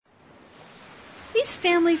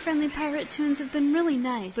family-friendly pirate tunes have been really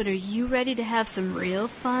nice. But are you ready to have some real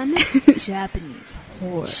fun? Japanese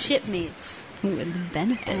horror. Shipmates. With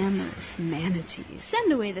benefits. Amorous manatees.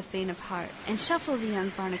 Send away the faint of heart and shuffle the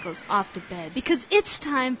young barnacles off to bed, because it's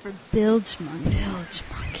time for Bilgemunky.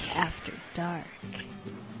 Bilgemunky After Dark.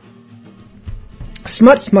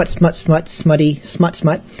 Smut, smut, smut, smut, smutty, smut,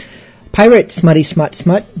 smut. Pirate, smutty, smut,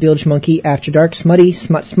 smut. Bilgemunky After Dark, smutty,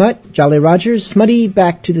 smut, smut. Jolly Rogers, smutty,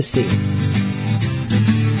 back to the sea.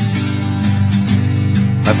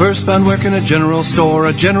 I first found work in a general store,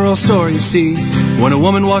 you see, when a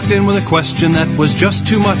woman walked in with a question that was just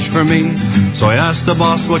too much for me. So I asked the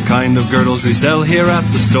boss what kind of girdles we sell here at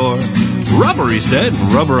the store. Rubber, he said,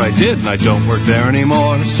 and rubber I did, and I don't work there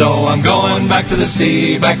anymore. So I'm going back to the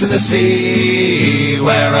sea,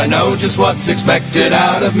 where I know just what's expected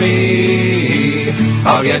out of me.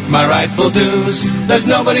 I'll get my rightful dues, there's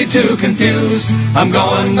nobody to confuse. I'm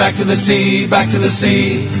going back to the sea,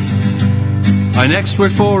 I next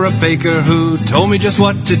worked for a baker who told me just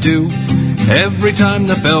what to do. Every time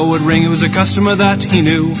the bell would ring, it was a customer that he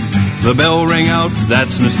knew. The bell rang out,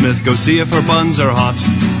 that's Miss Smith, go see if her buns are hot.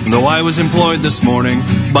 Though I was employed this morning,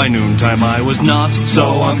 by noontime I was not.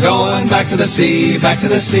 So I'm going back to the sea,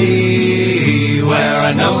 where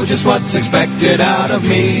I know just what's expected out of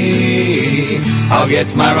me. I'll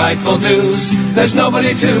get my rightful dues, there's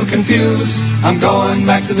nobody to confuse. I'm going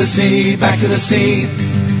back to the sea,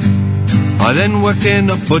 I then worked in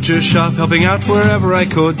a butcher's shop, helping out wherever I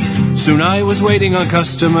could. Soon I was waiting on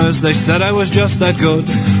customers, they said I was just that good.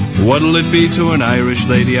 What'll it be to an Irish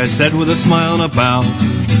lady, I said with a smile and a bow.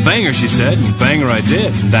 Bang her, she said, and bang her I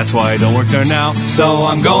did, that's why I don't work there now. So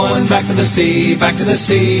I'm going back to the sea,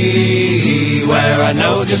 where I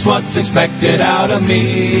know just what's expected out of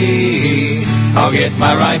me. I'll get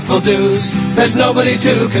my rightful dues, there's nobody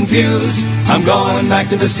to confuse. I'm going back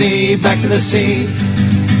to the sea,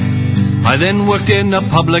 I then worked in a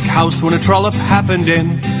public house when a trollop happened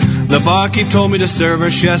in. The barkeep told me to serve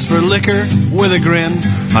her, she asked for liquor with a grin.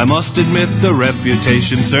 I must admit the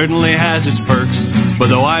reputation certainly has its perks, but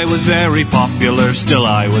though I was very popular, still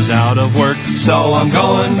I was out of work. So I'm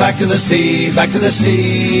going back to the sea,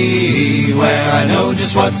 where I know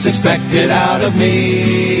just what's expected out of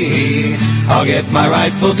me. I'll get my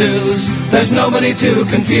rightful dues, there's nobody to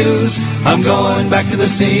confuse. I'm going back to the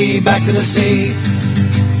sea,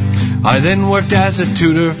 I then worked as a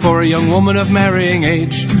tutor for a young woman of marrying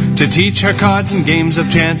age, to teach her cards and games of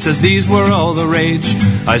chance, as these were all the rage.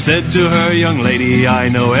 I said to her, young lady, I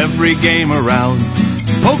know every game around.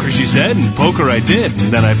 Poker, she said, and poker I did,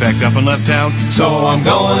 and then I packed up and left town. So I'm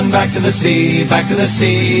going back to the sea,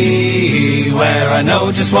 where I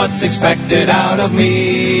know just what's expected out of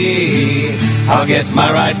me. I'll get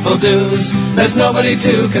my rightful dues, there's nobody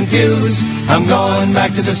to confuse. I'm going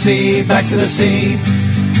back to the sea,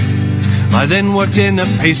 I then worked in a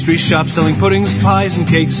pastry shop selling puddings, pies, and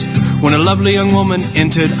cakes. When a lovely young woman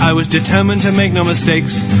entered, I was determined to make no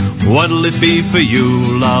mistakes. What'll it be for you,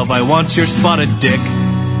 love? I want your spotted dick.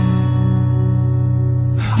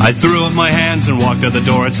 I threw up my hands and walked out the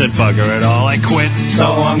door and said, bugger it all, I quit. So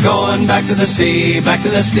I'm going back to the sea,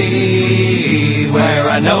 where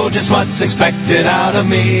I know just what's expected out of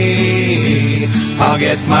me. I'll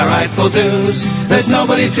get my rightful dues, there's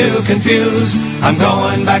nobody to confuse. I'm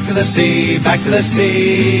going back to the sea,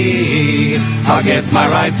 I'll get my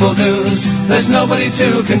rightful dues, there's nobody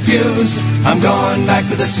to confuse. I'm going back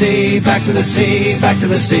to the sea,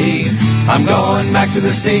 I'm going back to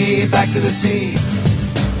the sea,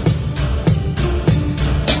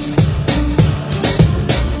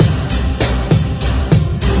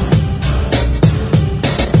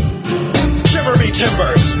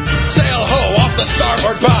 Timbers, sail ho off the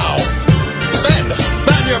starboard bow. Men,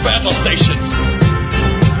 man your battle stations.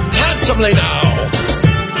 Handsomely now.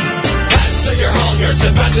 Hands to your halyards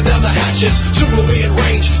and batten down the hatches. Soon we'll be in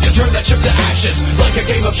range to turn that ship to ashes. Like a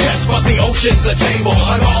game of chess, but the ocean's the table.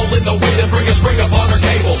 I'm all in the way to bring a spring upon our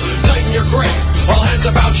cable. Tighten your grip, all hands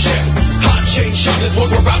about ship. Hot chain shot is what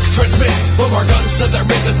we're about to transmit. From our guns to their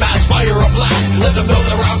mizzen mast, fire a blast. Let them know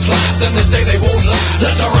they're outclassed, and this day they won't last.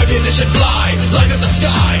 Let our ammunition fly, light up the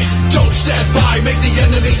sky. Don't stand by, make the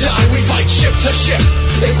enemy die. We fight ship to ship,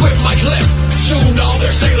 equip my clip. Soon all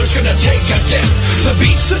their sailors gonna take a dip. The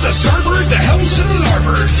beats to the starboard, the helm's to the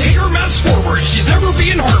larboard. Take her mast forward, she's never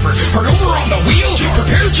being harbored. Hard over on the wheel,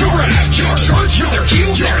 prepare to ram. Charge to their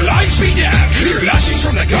keels, their lives be damned. Clear lashings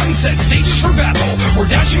from the guns, set stages for battle. We're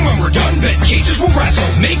dashing when we're done, bed cages will rattle.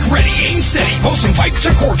 Make ready, aim steady, pull some pipe to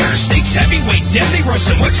quarters. Stakes heavyweight, deadly roast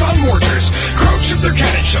and wicks on mortars. Crouch if they're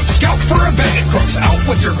cannon shook, scout for abandoned crooks. Out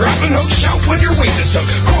with your grappling hook, shout when your weight is took.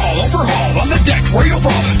 Crawl, overhaul, on the deck where you'll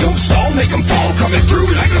brawl. Don't stall, make them fall, coming through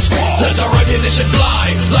like a squall. Let our ammunition fly,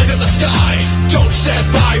 light up the sky. Don't stand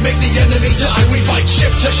by, make the enemy die. We fight ship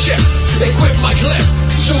to ship, equip my clip.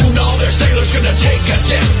 Soon all their sailors gonna take a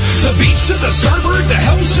dip. The beats to the starboard, the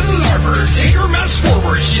helm's to the larboard. Take her mast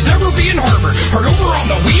forward, she's never being harbored. Hard over on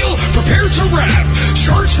the wheel, prepare to ram.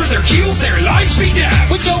 Sharks for their keels, their lives be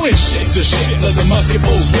damned. We're going ship to ship, let the musket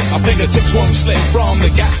balls rip. Our fingertips won't slip from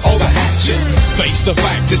the gap or the hatchet. Face the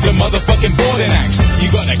fact, it's a motherfucking boarding axe. You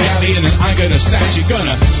got a galleon and I'm gonna snatch. You're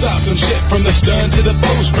gonna start some shit from the stern to the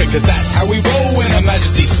bowsprit, cause that's how we roll in Her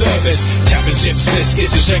Majesty's service. Tapping ship's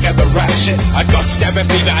biscuits to shake out the rat shit. I got stabbing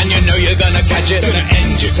fever and you know you're gonna catch it. Gonna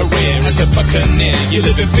end your career as a buccaneer. You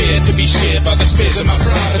live in fear to be sheared by the spears of my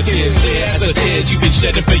privateers. Clear as the tears you've been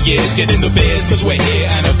shedding for years. Get in the beers cause we're here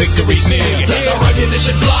and a victory's near. Let our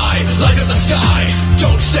ammunition fly, light up the sky.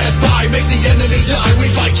 Don't stand by, make the enemy die. We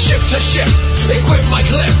fight ship to ship, equip my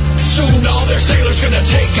clip. Soon all their sailors gonna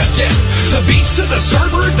take a dip. The beats to the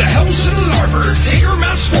starboard, the helm's to the larboard. Take her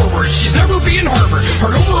mast forward, she's never being harbored.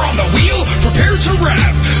 Hard over on the wheel, prepare to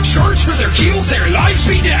ram. Sharks for their keels, their lives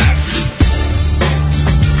be damned.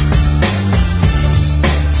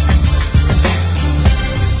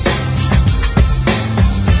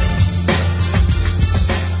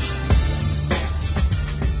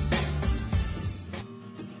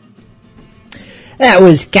 That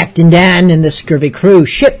was Captain Dan and the Scurvy Crew.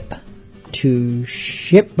 Ship to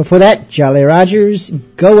ship. Before that, Jolly Rogers,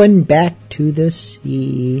 Going Back to the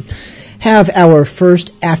Sea. Have our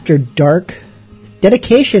first After Dark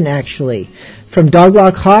dedication, actually, from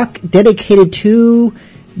Doglock Hawk, dedicated to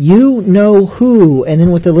you know who, and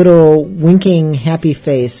then with a little winking happy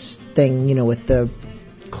face thing, you know, with the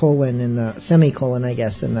colon and the semicolon, I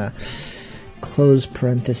guess, and the close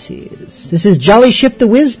parentheses. This is Jolly Ship the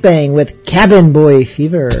Whiz Bang with Cabin Boy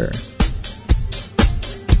Fever.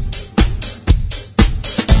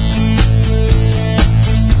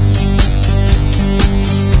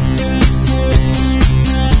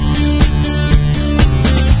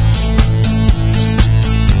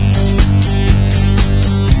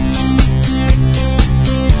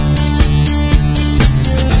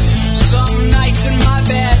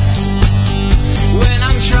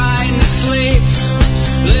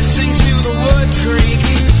 Listening to the wood creak,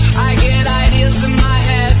 I get ideas in my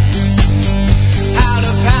head.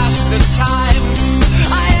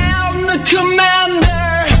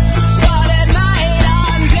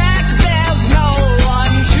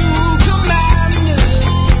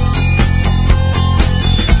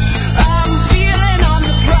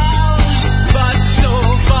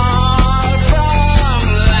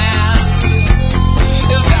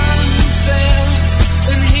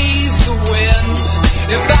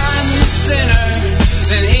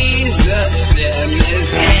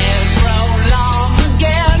 His hairs grow long.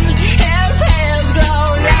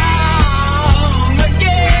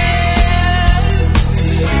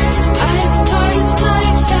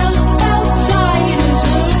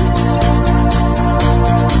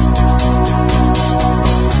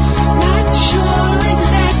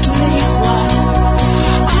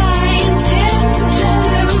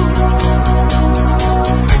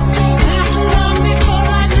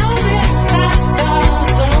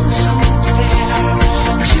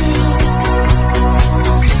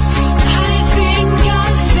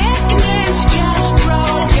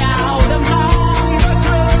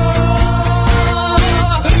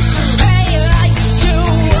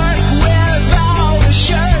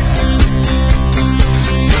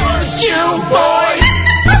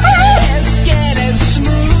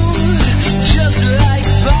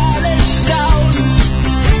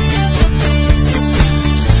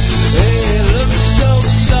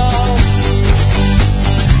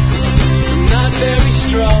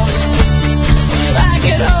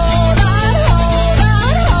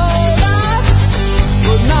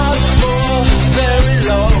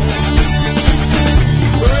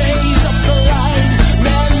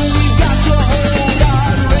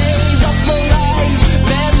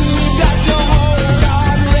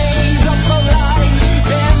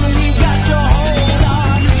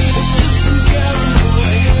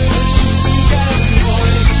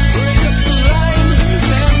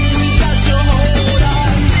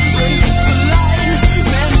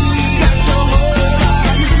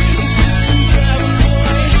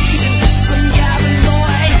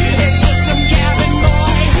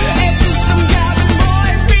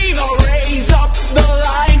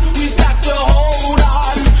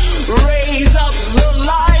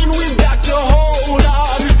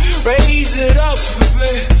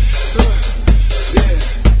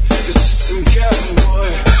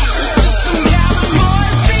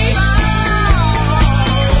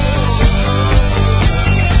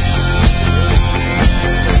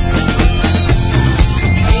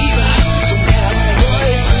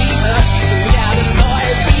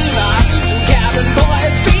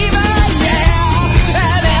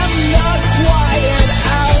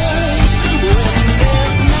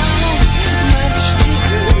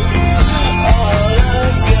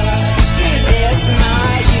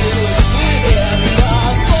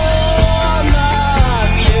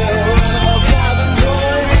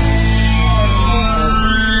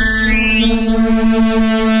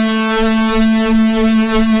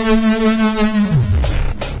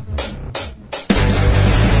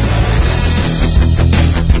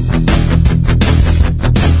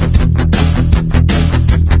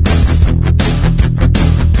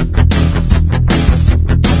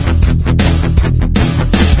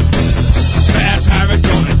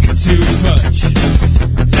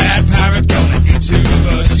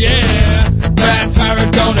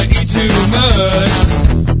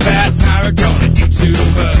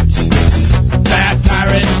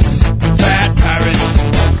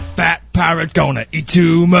 pirate gonna eat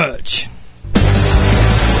too much.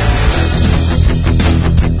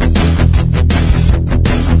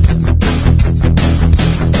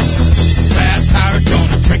 Bad pirate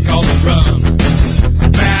gonna drink all the rum.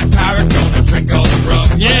 Bad pirate gonna drink all the rum.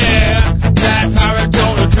 Yeah, bad pirate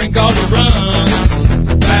gonna drink all the rum.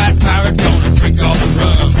 Bad pirate gonna drink all the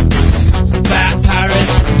rum. Bad pirate,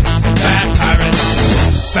 bad pirate,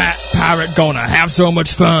 fat pirate gonna have so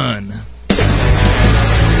much fun.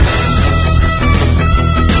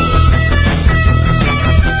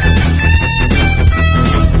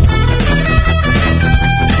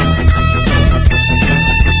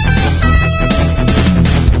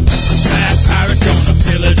 Bad pirate gonna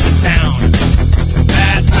pillage the town.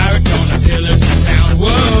 Bad pirate gonna pillage the town.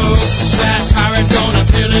 Whoa, bad pirate gonna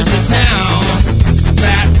pillage the town.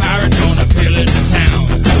 Bad pirate gonna pillage the town.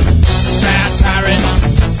 Bad pirate,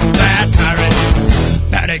 bad pirate,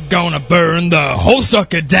 bad it gonna burn the whole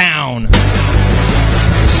sucker down. Bad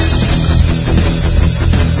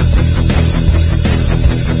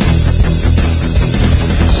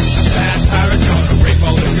pirate gonna rape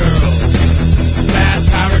all the girls. Bad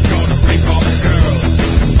pirate gonna rape all the girls.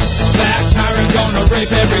 Bad pirate gonna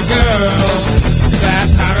rape every girl. Bad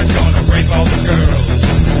pirate gonna rape all the girls.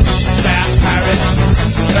 Bad pirate,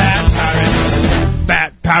 bad pirate,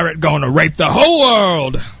 bad pirate gonna rape the whole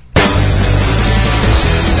world. Bad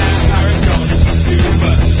pirate gonna eat too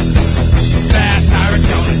much. Bad pirate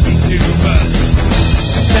gonna eat too much.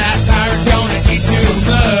 Bad pirate gonna eat too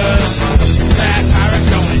much. Bad pirate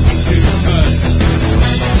gonna eat too much.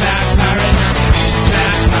 Bad pirate,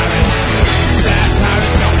 bad pirate, bad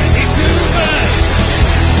pirate gonna eat too much.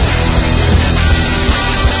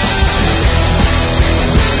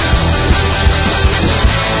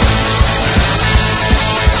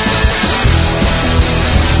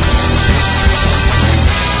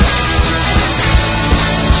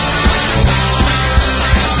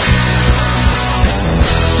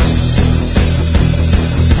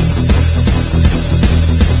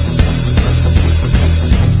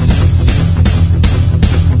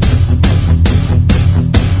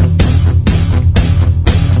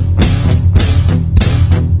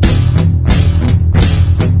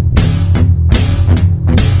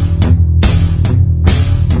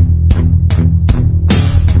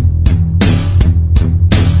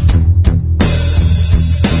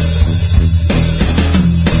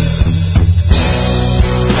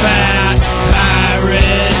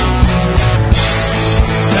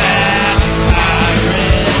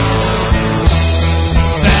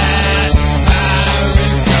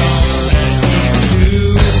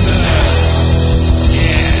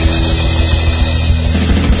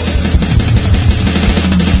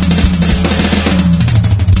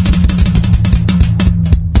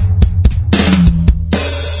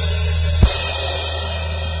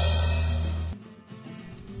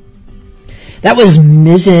 That was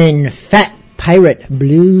Mizzen Fat Pirate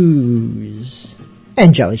Blues.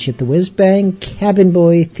 And Jolly Ship the Whiz Bang, Cabin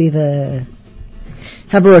Boy Fever.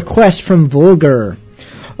 Have a request from Vulgar,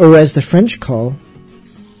 or as the French call,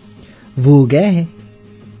 Vulgaire.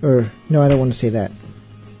 Or, no, I don't want to say that.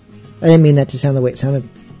 I didn't mean that to sound the way it sounded.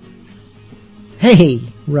 Hey,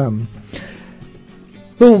 rum.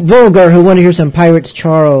 Vulgar, who wanted to hear some Pirates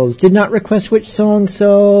Charles, did not request which song,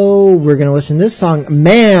 so we're going to listen to this song,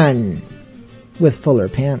 Man with Fuller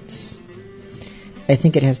Pants. I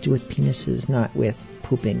think it has to do with penises, not with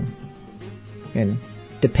pooping. And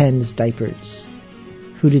Depends Diapers,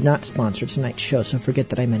 who did not sponsor tonight's show, so forget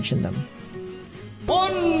that I mentioned them.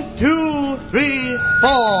 1, 2, 3,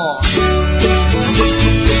 4.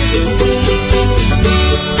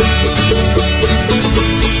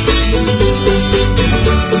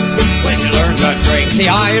 When you learn to drink the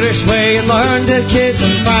Irish way and learn to kiss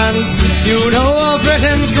in France, you know of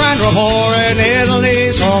Britain's grand rapport and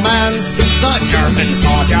Italy's romance. The Germans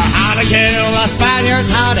taught you how to kill, the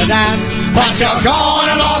Spaniards how to dance, but you've gone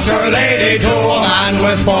and lost your lady to a man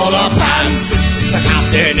with fuller pants. The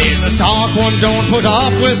captain is a stark one, don't put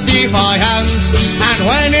up with defiance. And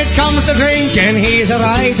when it comes to drinking, he's a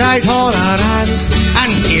right tolerance.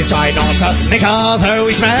 And he's tried not to snicker, though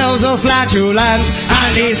he smells of flatulence.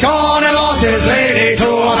 And he's gone and lost his lady to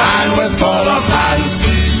a man with fuller pants.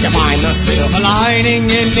 You find the silver lining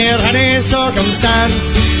in near any circumstance.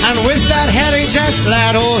 And with that hairy chest,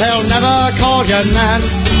 lad, oh, they'll never call you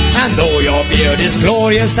Nance. And though your beard is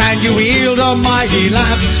glorious and you wield a mighty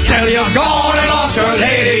lance, till you've gone and lost your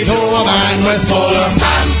lady to a man with fuller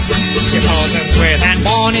pants. Your cousin's with Aunt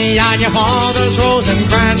Bonnie and your father's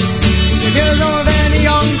Rosencrantz. You don't have any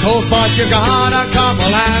uncles, but you've got a couple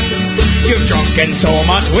aunts. You've drunk drinking so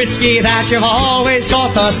much whiskey that you've always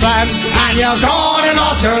got the slant, and you've gone and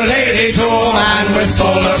lost your lady to a man with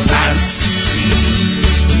fuller pants.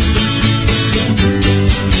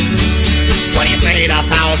 When you slayed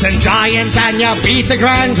 1,000 giants and you beat the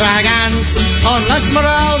grand dragons, unless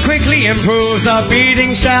morale quickly improves, the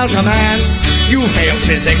beating shall commence. You failed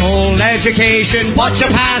physical education, but you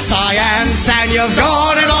passed science, and you've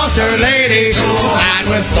gone and lost your lady to a man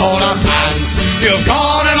with fuller pants. You've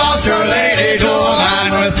gone and lost your lady to a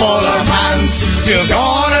man with fuller pants. You've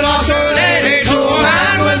gone and lost your lady to a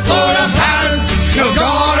man with fuller pants. You've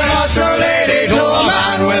gone and lost your lady to a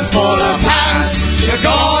man with fuller pants. You've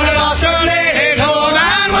gone and lost your lady to a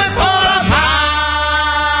man with fuller pants.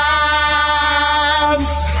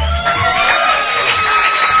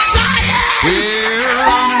 We're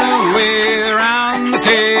running away around the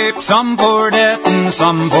Cape, some for debt and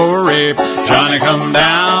some for rape. Johnny come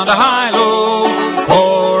down to high-low,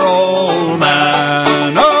 poor old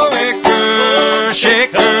man. Oh, wicker,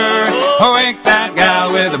 shaker, oh, wake that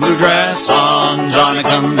gal with the blue dress on. Johnny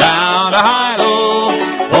come down to high-low,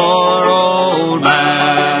 poor old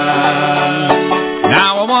man.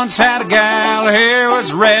 Now I once had a gal, her hair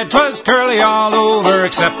was red, 'twas curly all over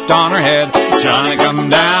except on her head. Johnny come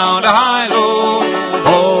down to high-low,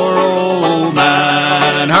 poor old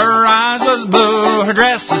man. Her eyes was blue, her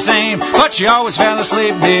dress the same, but she always fell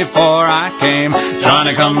asleep before I came.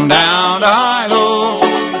 Johnny come down to high-low,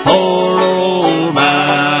 poor old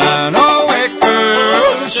man. Oh, wicker,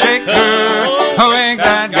 oh, shaker, oh, wake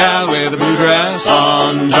that gal with the blue dress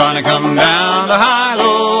on. Johnny come down to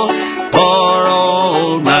high-low, poor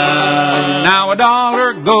old man. Now a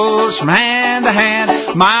dollar goes from hand to hand,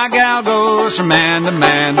 my gal goes from man to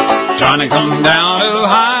man. Johnny come down to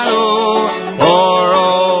high-low, poor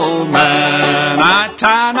old man. I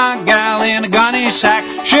tied my gal in a gunny sack,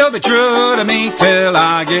 she'll be true to me till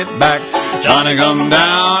I get back. Johnny come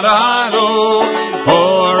down to high-low,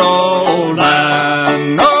 poor old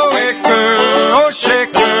man. Oh, wicker, oh,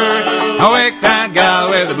 shaker, oh, wake that gal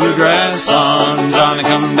with the blue dress on. Johnny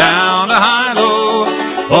come down to high-low,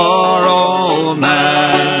 poor old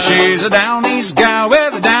man. She's a down east gal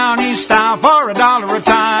with a down east style, for $1 a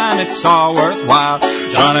time it's all worthwhile.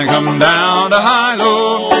 Johnny come down to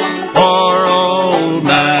high-low, poor old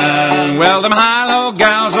man. Well, them high-low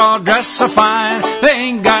gals all dress so fine, they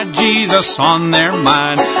ain't got Jesus on their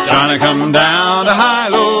mind. Johnny come down to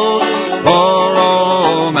high-low, poor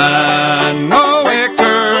old man. Oh,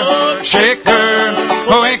 wicker, shaker,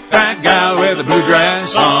 oh, wake that gal with the blue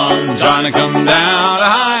dress on. Johnny come down to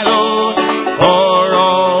high-low, poor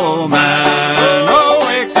old man. Oh,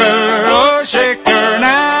 wicker, oh, shaker,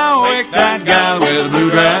 now wake that gal with the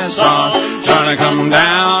blue dress on. Johnny come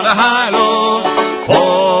down to high-low,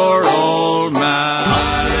 poor old man.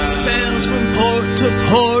 Pilot sails from port to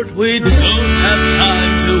port, we don't have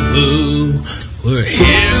time to woo. We're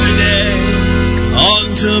here today,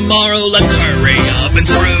 on tomorrow, let's hurry up and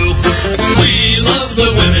through. We love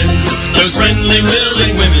the women, those friendly,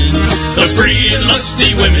 willing women, those free and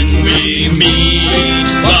lusty women we meet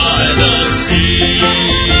by the sea.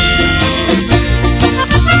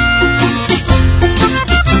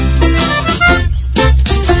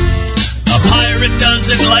 A pirate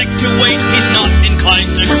doesn't like to wait, he's not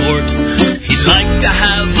inclined to court. He'd like to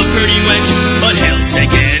have a pretty wench, but he'll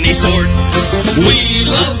take any sort. We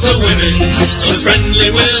love the women, those friendly,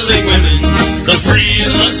 willing women, the free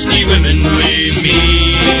and lusty women we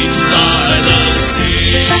meet by the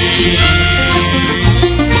sea.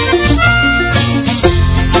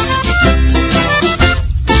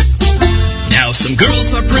 Now some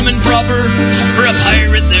girls are prim and proper, for a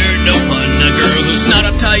pirate they're no fun. A girl who's not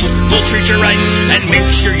uptight will treat you right and make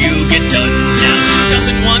sure you get done. Now she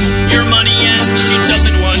doesn't want your money and she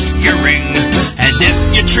doesn't want your ring, and if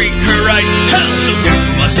you treat her right, hell, she'll do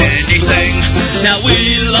most anything. Now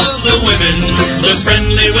we love the women, those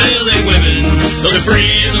friendly, willing women, those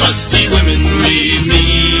free and lusty women we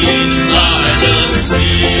meet by the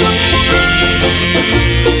sea.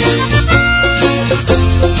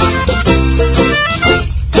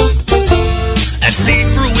 At sea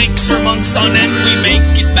for weeks or months on end, we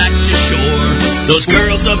make it back to shore. Those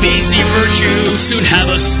girls of easy virtue soon have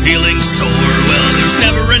us feeling sore. Well, there's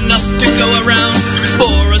never enough to go around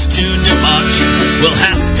for us to debauch. We'll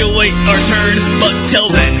have to wait our turn, but till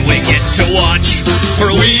then we get to watch. For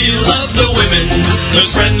we love the women,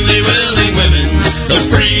 those friendly, willing women, those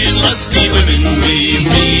free and lusty women we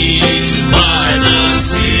meet by the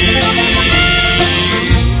sea.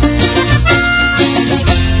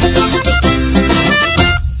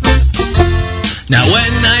 Now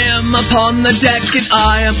when I am upon the deck and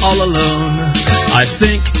I am all alone, I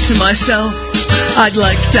think to myself, I'd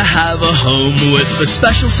like to have a home with a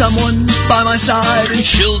special someone by my side and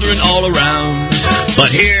children all around.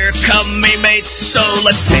 But here come me mates, so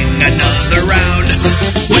let's sing another round.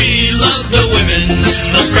 We love the women,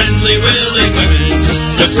 those friendly, willing women,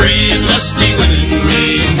 the free and lusty women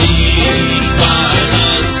we meet by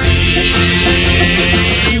the sea.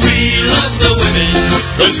 We love the women,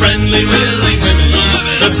 those friendly, willing women,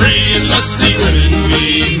 the free and lusty women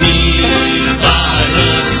we meet by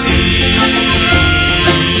the sea.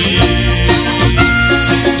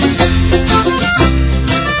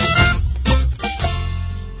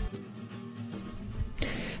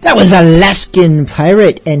 That was Alaskan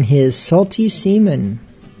Pirate and his Salty Seaman,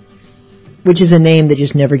 which is a name that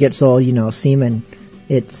just never gets old, seaman.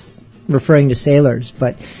 It's referring to sailors,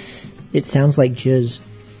 but it sounds like jizz.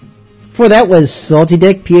 Before that was Salty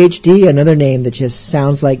Dick PhD, another name that just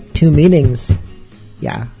sounds like two meanings.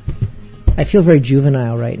 Yeah. I feel very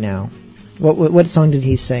juvenile right now. What song did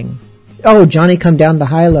he sing? Oh, Johnny Come Down the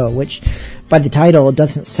High-Low, which by the title it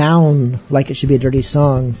doesn't sound like it should be a dirty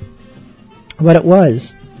song, but it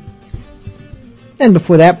was. And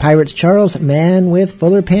before that, Pirates Charles, Man with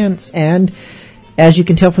Fuller Pants. And as you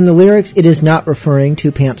can tell from the lyrics, it is not referring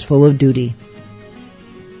to pants full of duty.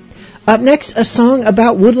 Up next, a song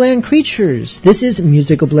about woodland creatures. This is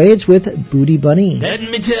Musical Blades with Booty Bunny. Let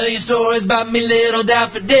me tell you stories about me little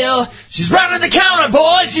daffodil. She's round the counter,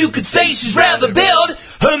 boys. You could say she's rather built.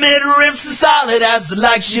 Her mid-ribs as solid as the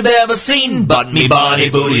likes you've ever seen. But me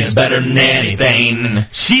body booty is better than anything.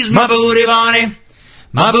 She's my booty bunny.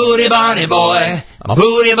 My booty bunny boy. My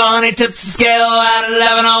booty bunny tips the scale at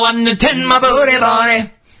 11 or 1 to 10. My booty bunny.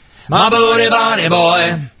 My booty bunny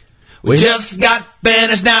boy. We just got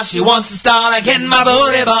finished, now she wants to start again. My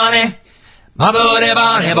booty bunny. My booty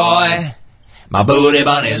bunny boy. My booty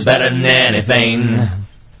bunny is better than anything.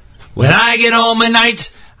 When I get home at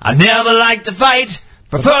night, I never like to fight.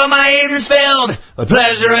 Prefer my evenings filled with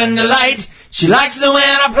pleasure and delight. She likes it when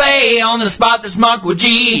I play on the spot that's marked with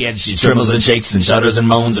G. And she trembles and shakes and shudders and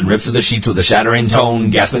moans and rips through the sheets with a shattering tone.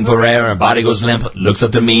 Gasping for air, her body goes limp, looks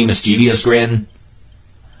up to me, mischievous grin.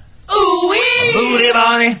 Ooh-wee! My booty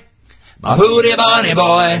bunny. My booty bunny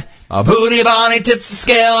boy. My booty bunny tips the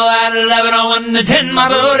scale at 11 or 1 to 10. My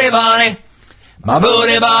booty bunny. My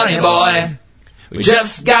booty bunny boy. We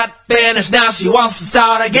just got finished, now she wants to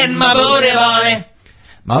start again. My booty bunny.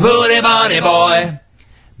 My booty bunny boy.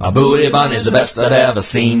 My booty bunny's the best I've ever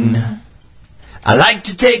seen. I like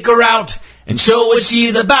to take her out and show what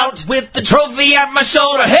she's about. With the trophy at my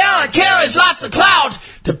shoulder, hell, it carries lots of clout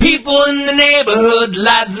to people in the neighborhood,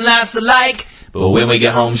 lads and lass alike. But when we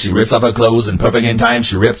get home, she rips off her clothes, and perfect in time,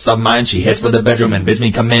 she rips off mine. She heads for the bedroom and bids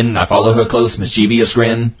me come in. I follow her close, mischievous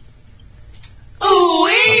grin.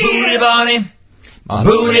 Ooh-wee! My booty bunny. My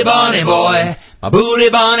booty bunny boy. My booty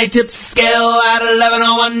bunny tips the scale at 11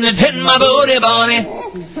 or 1 to 10. My booty bunny.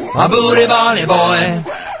 My booty bunny boy.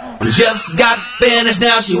 We just got finished,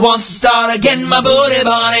 now she wants to start again. My booty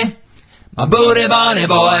bunny. My booty bunny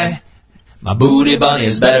boy. My booty bunny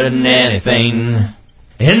is better than anything.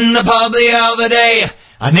 In the pub the other day,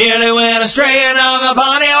 I nearly went astray. Another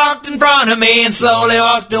bunny walked in front of me and slowly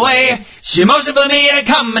walked away. She motioned for me to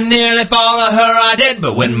come and nearly follow her I did.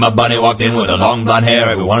 But when my bunny walked in with her long blonde hair,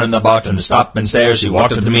 everyone in the bartender stopped and stared. She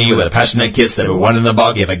walked up to me with a passionate kiss. Everyone in the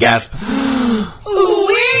bar gave a gasp.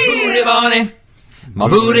 Ooh-wee! Booty bunny. My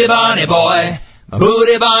booty bunny boy. My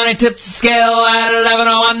booty bunny tips the scale at 11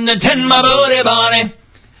 or 1 to 10. My booty bunny.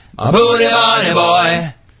 My booty bunny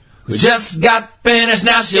boy. We just got finished,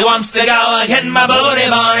 now she wants to go again. My booty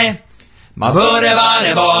bunny. My booty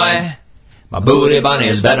bunny boy. My booty bunny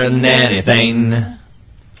is better than anything.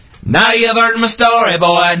 Now you've heard my story,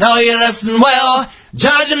 boy, I know you listen well.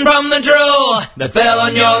 Judging from the drool that fell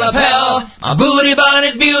on your lapel, my booty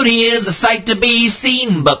bunny's beauty is a sight to be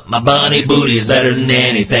seen. But my bunny booty is better than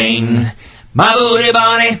anything. My booty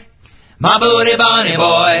bunny. My booty bunny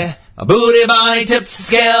boy. My booty bunny tips the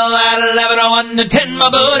scale at 11 or 1 to 10. My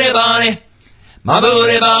booty bunny. My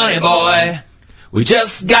booty bunny boy. We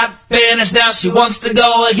just got finished, now she wants to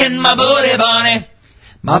go again. My booty bunny.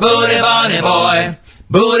 My booty bunny boy.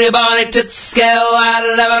 Booty bunny tips the scale at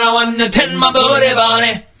 11 or 1 to 10. My booty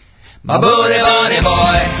bunny. My booty bunny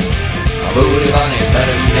boy. My booty bunny is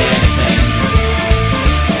better than anything.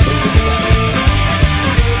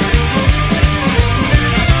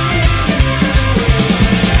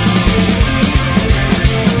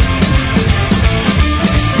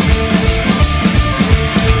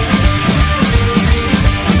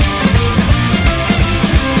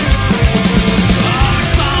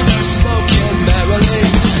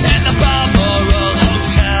 In the Balmoral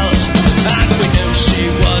Hotel, and we knew she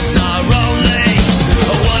was our only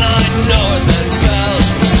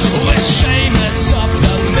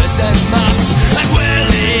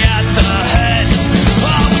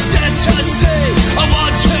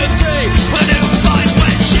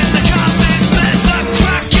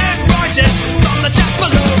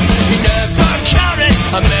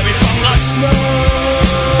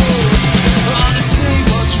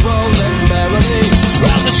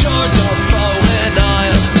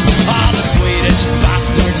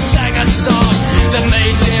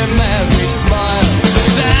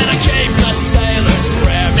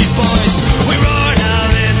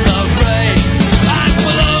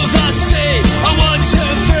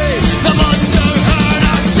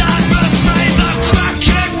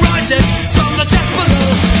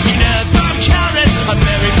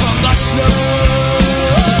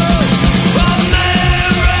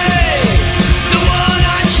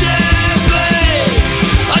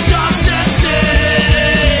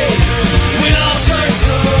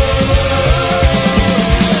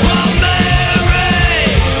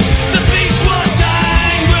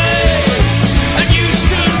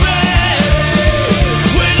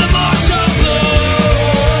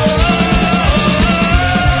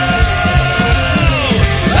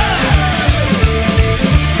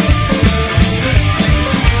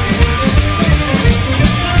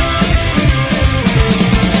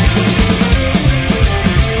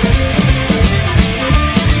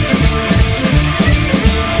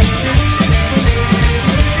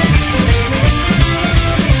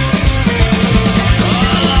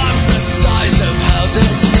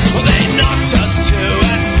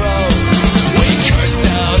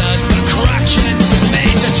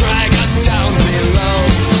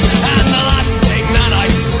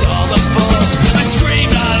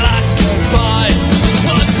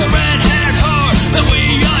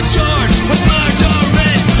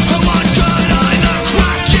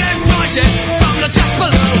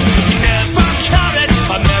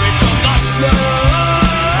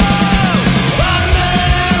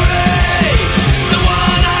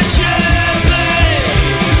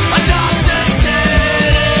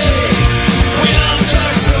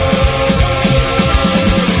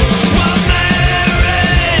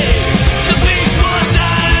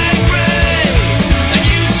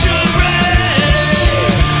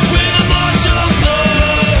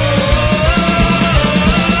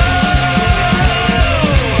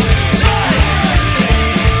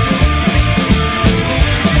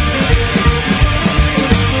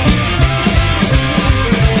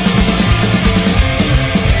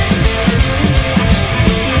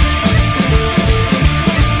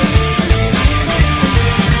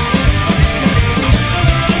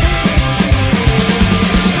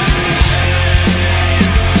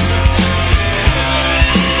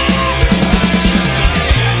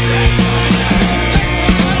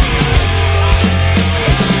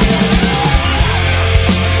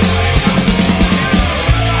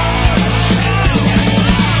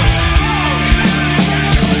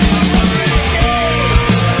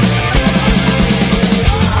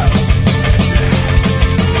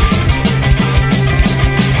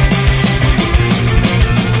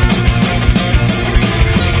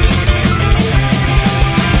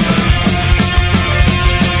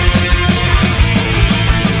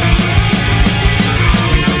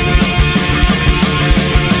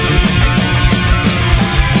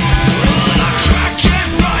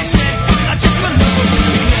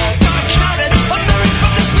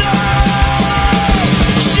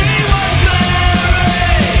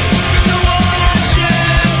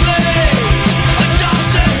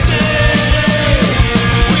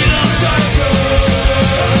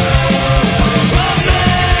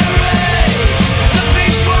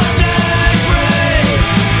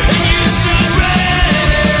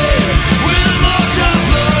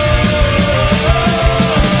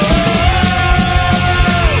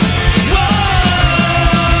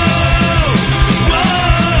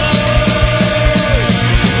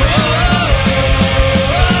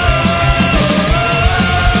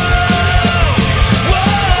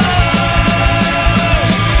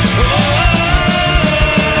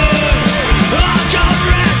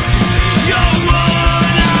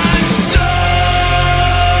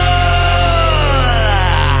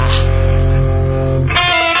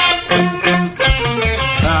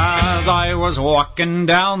was walking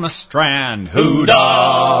down the Strand.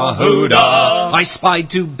 Hoo-dah, hoo-dah, I spied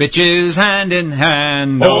two bitches hand in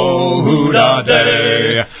hand. Oh, hoo-dah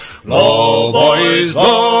day. Blow, boys,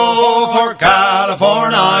 blow for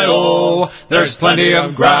California. Oh, there's plenty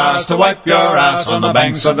of grass to wipe your ass on the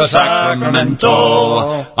banks of the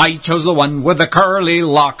Sacramento. I chose the one with the curly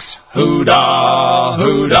locks. Hoo-dah,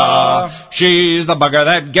 hoo-dah, she's the bugger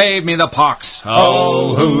that gave me the pox.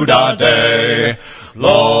 Oh, hoo-dah day.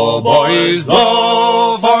 Blow, boys,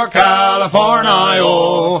 blow for California.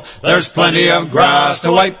 Oh, there's plenty of grass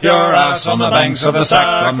to wipe your ass on the banks of the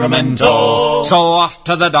Sacramento. So off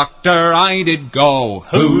to the doctor I did go.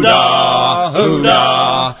 Hoo-dah,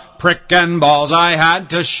 hoo-dah, prick and balls I had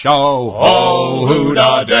to show. Oh,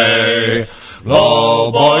 hoo-dah day.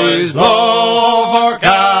 Blow, boys, blow for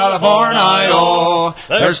California. Oh,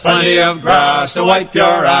 there's plenty of grass to wipe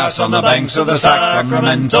your ass on the banks of the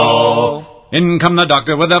Sacramento. In come the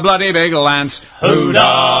doctor with a bloody big lance.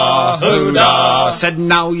 Hoo-dah, hoo-dah, said,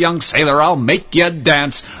 now, young sailor, I'll make you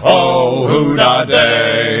dance. Oh, hoo-dah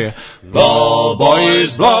day. Blow,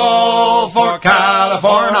 boys, blow for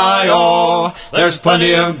California. Oh, there's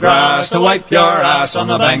plenty of grass to wipe your ass on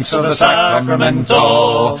the banks of the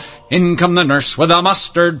Sacramento. In come the nurse with a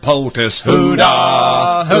mustard poultice.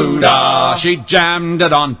 Hoo-dah, hoo-dah, she jammed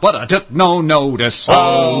it on, but I took no notice.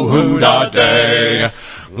 Oh, hoo-dah day.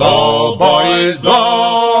 Blow, boys,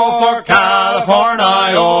 blow for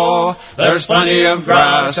California. Oh, there's plenty of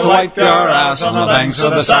grass to wipe your ass on the banks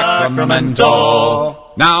of the Sacramento.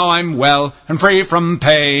 Now I'm well and free from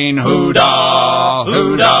pain. Hoo-dah,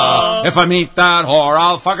 hoo-dah, if I meet that whore,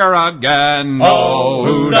 I'll fuck her again. Oh,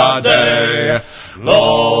 hoo-dah day.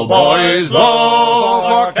 Blow, boys, blow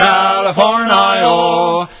for California.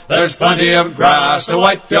 Oh, there's plenty of grass to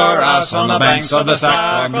wipe your ass on the banks of the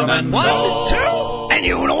Sacramento. 1, 2, and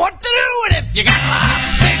you know what to do. And if you got a lot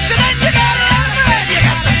of fish, then you got a lot of bread. You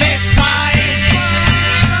got the fish pie.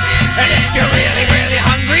 And if you're really, really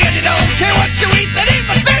hungry and you don't care what you eat, then eat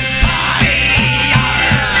the fish pie.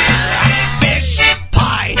 Fish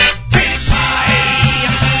pie, fish pie.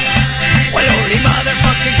 Well, only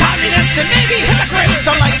motherfucking communists and maybe hypocrites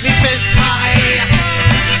don't like me fish pie.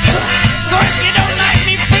 So if you don't like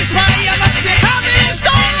me fish pie, you must be a communist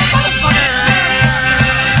or a motherfucker.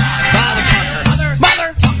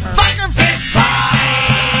 Motherfucker fish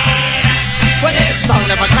pie. Well, this song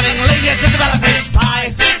of a cunning lady is about a fish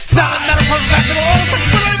pie. It's not a matter of vegetable, it's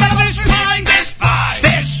really about a fish pie. Fish pie.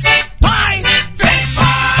 Fish pie. Fish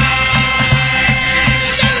pie.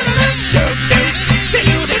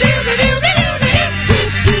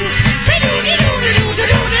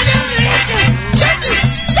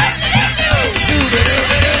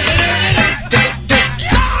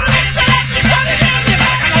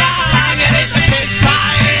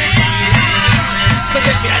 But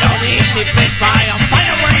if you don't eat me fish pie, I'll find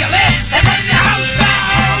out where you live and burn your house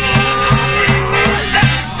down.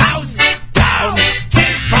 House down,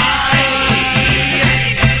 fish pie.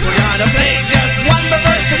 We're gonna play just one more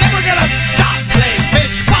verse and then we're gonna stop playing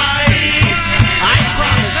fish pie. I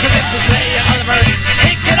promise, cause if we play another verse,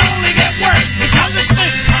 it can only get worse because it's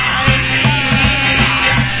fish pie.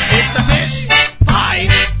 It's the fish pie,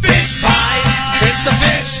 fish pie. It's the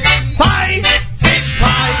fish pie, fish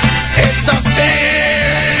pie. It's the fish.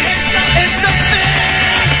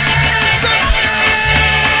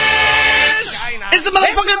 It's the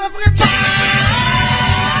motherfucking pie!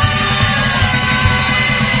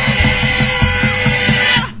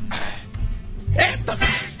 It's the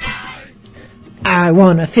fish pie! I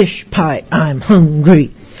want a fish pie, I'm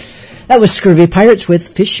hungry. That was Scurvy Pirates with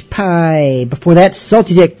Fish Pie. Before that,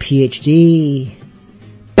 Salty Dick PhD.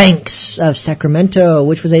 Banks of Sacramento,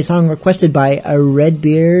 which was a song requested by a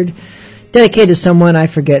Redbeard, dedicated to someone, I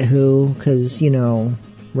forget who, because, you know,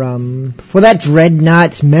 rum. Before that,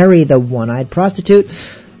 Dreadnoughts Mary, the one-eyed prostitute,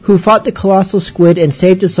 who fought the colossal squid and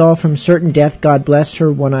saved us all from certain death. God bless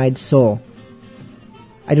her one-eyed soul.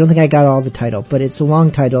 I don't think I got all the title, but it's a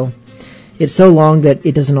long title. It's so long that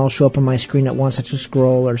it doesn't all show up on my screen at once. I have to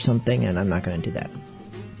scroll or something, and I'm not going to do that.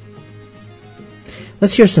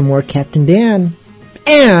 Let's hear some more Captain Dan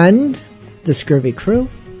and the Scurvy Crew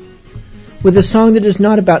with a song that is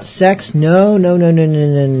not about sex. No.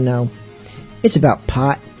 It's about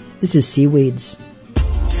pot. This is Seaweeds.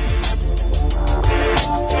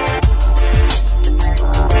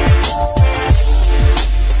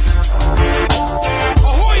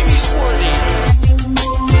 Ahoy, me swarties!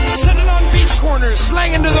 Sitting on beach corners,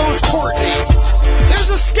 slanging to those portlies. There's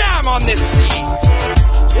a scam on this sea.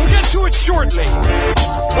 We'll get to it shortly.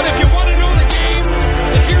 But if you want to know the game,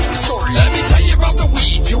 then here's the story. Let me tell you about the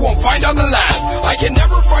weeds you won't find on the land. I can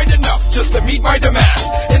never find enough just to meet my demand.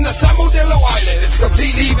 In the San Modelo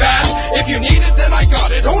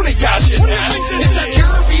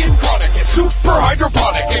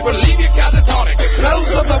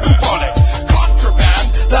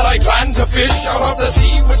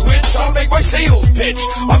itch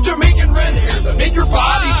of Jamaican red hair that make your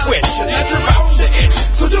body twitch and that you're bound to itch.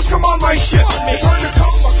 So just come on my ship. It's hard to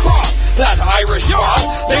come across that Irish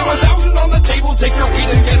boss. Name 1,000 on the table, take your weed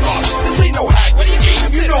and get lost. This ain't no Hackney game.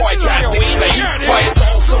 You know I can't explain why it's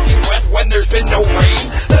all soaking wet when there's been no rain.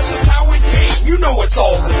 That's just how it came. You know it's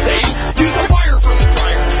all the same. Use the fire for the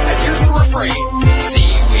dryer, and here's the refrain.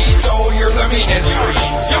 Seaweeds, oh, you're the meanest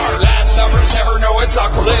greens. Your landlubbers never know it's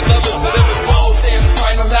awkward. Balls and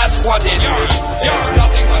spinal, that's what it means. There's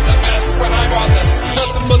nothing but the best when I'm on the scene.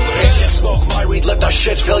 If you smoke my weed, let the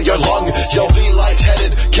shit fill your lung. You'll be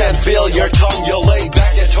lightheaded, can't feel your tongue. You'll lay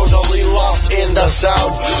back and totally lost in the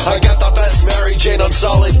sound. I got the best Mary Jane on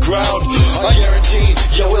solid ground. I guarantee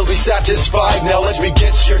you will be satisfied. Now let me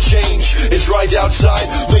get your change, it's right outside.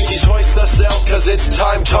 Ladies, hoist the sails, cause it's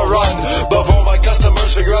time to run. Before my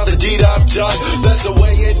customers figure out the deed I've done. That's the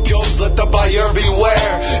way it goes, let the buyer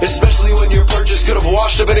beware. Especially when your purchase could have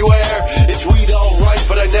washed up anywhere. It's weed alright,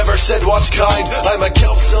 but I never said what's kind. I'm a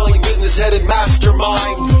kelp selling business-headed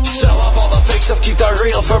mastermind. Sell up all the fake stuff, keep that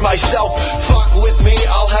real for myself. Fuck with me,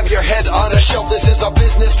 I'll have your head on a shelf. This is a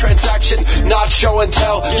business transaction, not show and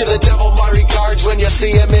tell. Give the devil my regards when you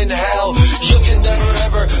see him in hell. You can never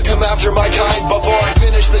ever come after my kind. Before I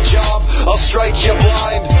finish the job, I'll strike you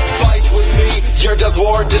blind. Fight with me, your death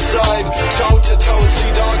ward decide. Toe to toe,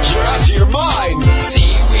 sea dog, you're out of your mind.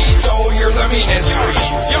 Seaweeds, oh, you're the meanest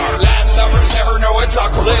greens. Your landlubbers never know it's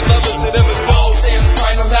awkward. Balls and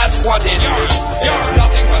spinal, that's what it means. There's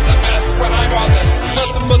nothing but the best when I'm on the scene.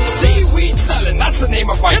 Seaweed selling, that's the name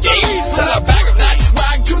of my game. Sell a bag of that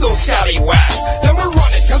swag to those scallywags. Then we're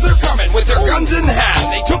running, cause they're coming with their guns in hand.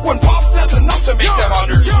 They took one puff, that's enough to make them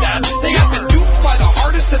understand. They had been duped by the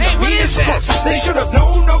hardest and the meanest crooks. They should have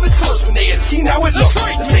known of its source when they had seen how it looked.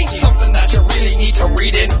 This ain't something that you really need to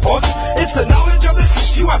read in books. It's the knowledge of the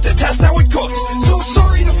seas, you have to test how it cooks. So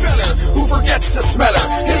sorry the feller who forgets to smell her.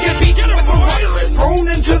 He'll get beaten with a wire and thrown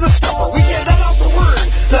into the scupper. We can't let out the word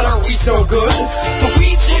that our weed's no good. The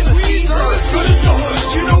weeds from the seeds are as good as the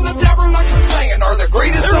hoods. You know the Deverlux and Sangin are the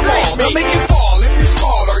greatest of all. They'll make you fall if you're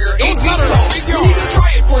small or you're 8 feet tall. You need to try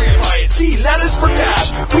it for you buy it. See, lettuce for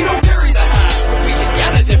cash. We don't carry the hash, but we can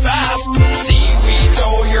get it if asked. Seaweeds,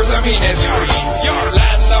 oh, you're the meanest greens. Your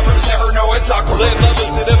landlubbers never know it's awkward.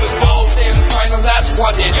 Balls and spinal, that's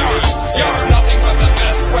what it means. There's nothing but the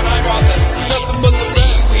best when I'm on the scene.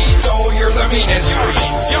 Seaweeds, oh, you're the meanest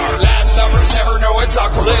greens. Your landlubbers never know it's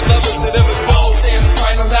awkward. Balls and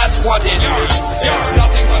spinal, that's what it means. There's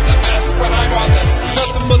nothing but the best when I'm on the scene.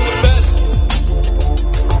 Nothing but the best.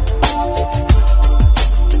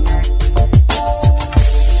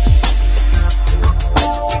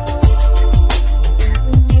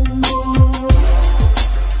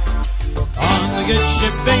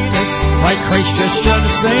 White Christ just should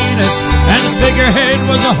have seen us, and the figurehead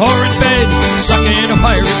was a whore in bed, sucking a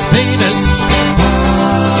pirate's penis.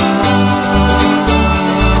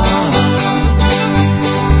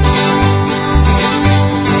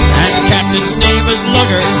 And the captain's name was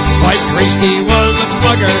Lugger. White Christ, he was a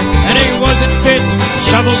bugger, and he wasn't fit to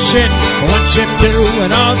shovel shit from one ship to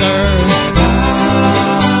another.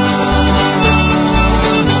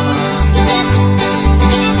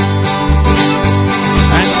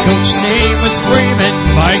 Coach's name was Freeman.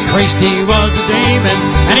 By Christ, he was a demon,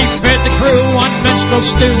 and he fed the crew on vegetable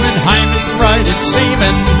stew and Hyman's fried at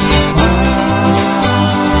seamen.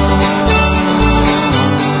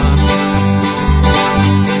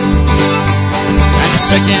 And the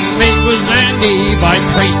second mate was Andy. By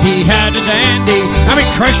Christ, he had a dandy, and we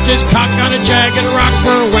crushed his cock on a jagged rock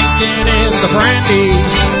for winking in the brandy.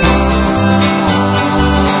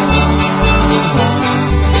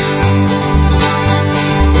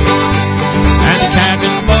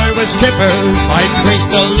 Was Kipper, by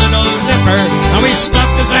Christ a little nipper, and we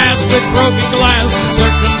stuffed his ass with broken glass to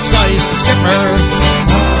circumcise the skipper.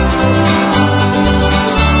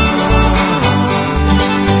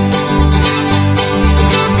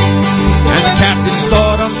 And the captain's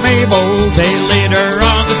daughter Mabel, they laid her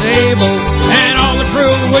on the table, and all the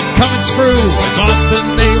crew would come and screw as often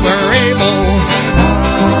they were able.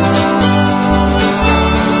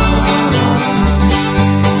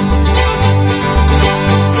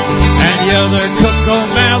 The other cook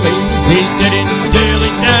O'Malley, he didn't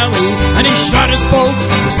dilly-dally, and he shot his boat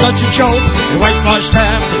with such a jolt, he whitewashed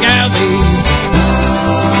half the galley.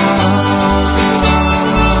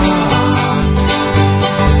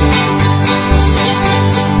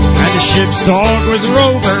 And the ship's dog was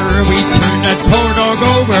Rover, we turned that poor dog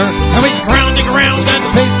over, and we ground and ground that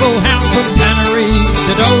faithful hound from Tenerife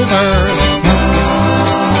to Dover.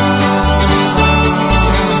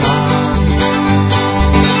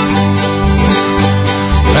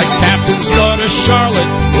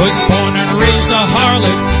 Charlotte was born and raised a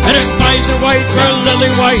harlot, and her eyes are white were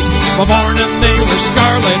lily white, but born and they were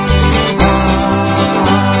scarlet.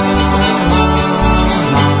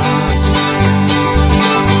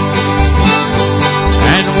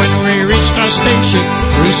 And when we reached our station,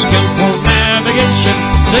 through skillful navigation,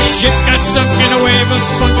 the ship got sunk in a wave of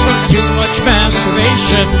spunk from too much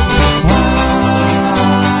masturbation.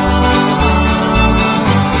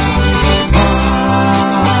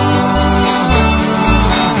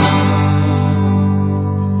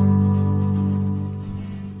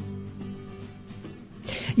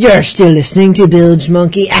 You're still listening to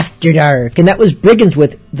Bilgemunky After Dark, and that was Brigands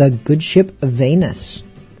with The Good Ship Venus.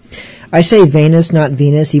 I say Venus, not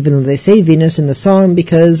Venus, even though they say Venus in the song,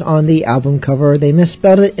 because on the album cover they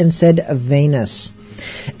misspelled it and said Venus.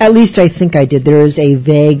 At least I think I did. There is a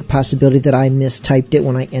vague possibility that I mistyped it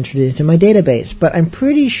when I entered it into my database, but I'm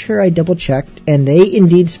pretty sure I double-checked, and they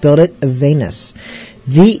indeed spelled it Venus.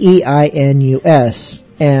 V-E-I-N-U-S,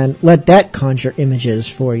 and let that conjure images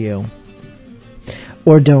for you.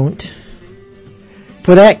 Or don't.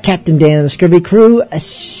 For that, Captain Dan and the Scurvy Crew,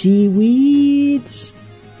 Seaweeds.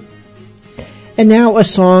 And now a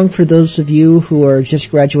song for those of you who are just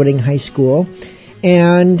graduating high school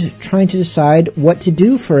and trying to decide what to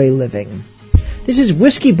do for a living. This is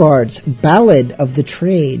Whiskey Bard's Ballad of the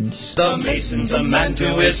Trades. The mason's a man to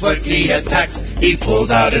his work he attacks. He pulls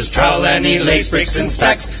out his trowel and he lays bricks in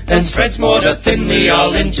stacks, then spreads mortar thinly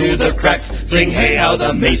all into the cracks. Sing hey how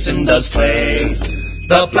the mason does play.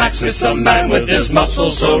 The blacksmith's a man with his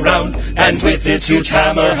muscles so round, and with his huge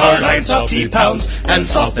hammer hard iron soft he pounds, and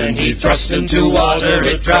softened he thrusts into water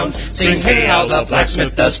it drowns. Sing hey how the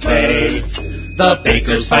blacksmith does play. The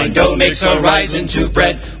baker's fine dough makes a rise into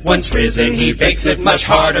bread. Once risen he bakes it much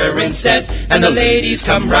harder instead, and the ladies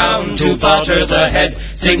come round to butter the head.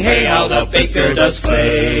 Sing hey how the baker does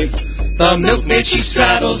play. The milkmaid she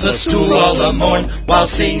straddles a stool all the morn, while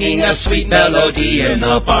singing a sweet melody in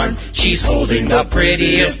the barn. She's holding the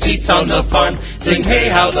prettiest teats on the farm. Sing hey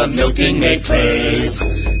how the milking maid plays.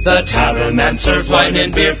 The tavern man serves wine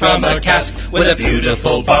and beer from a cask, with a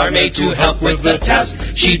beautiful barmaid to help with the task.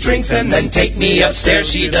 She drinks and then take me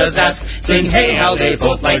upstairs she does ask. Sing hey how they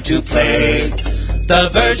both like to play. The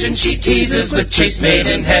virgin she teases with chaste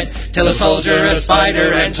maiden head, till a soldier espied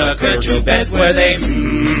her and took her to bed, where they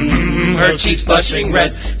her cheeks blushing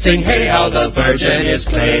red. Sing hey how the virgin is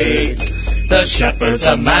played. The shepherd's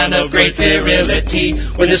a man of great virility,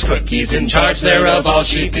 with his cook he's in charge thereof all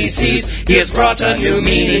sheep he sees. He has brought a new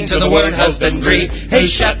meaning to the word husbandry. Hey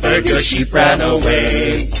shepherd, your sheep ran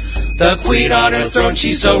away. The queen on her throne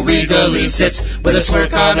she so regally sits, with a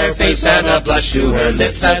smirk on her face and a blush to her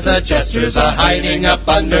lips, as the jesters are hiding up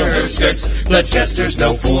under her skirts. The jester's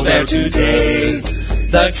no fool there today.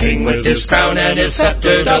 The king with his crown and his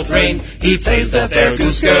scepter doth reign. He plays the fair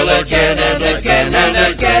goose girl again and again and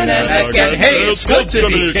again and again. Hey, it's good to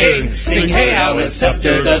be king. Sing hey how the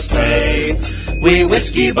scepter does play. We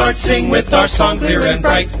whiskey bards sing with our song clear and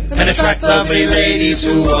bright, and attract lovely ladies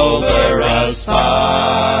who over us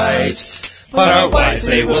fight. But our wives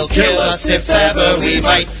they will kill us if ever we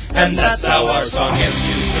might, and that's how our song ends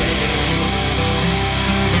today.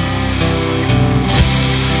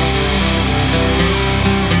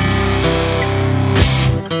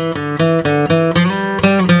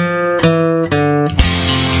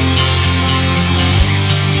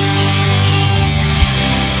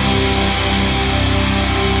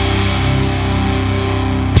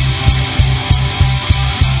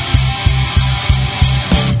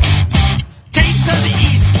 Taste of the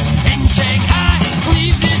East in Shanghai.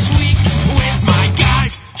 Leave this week with my guys.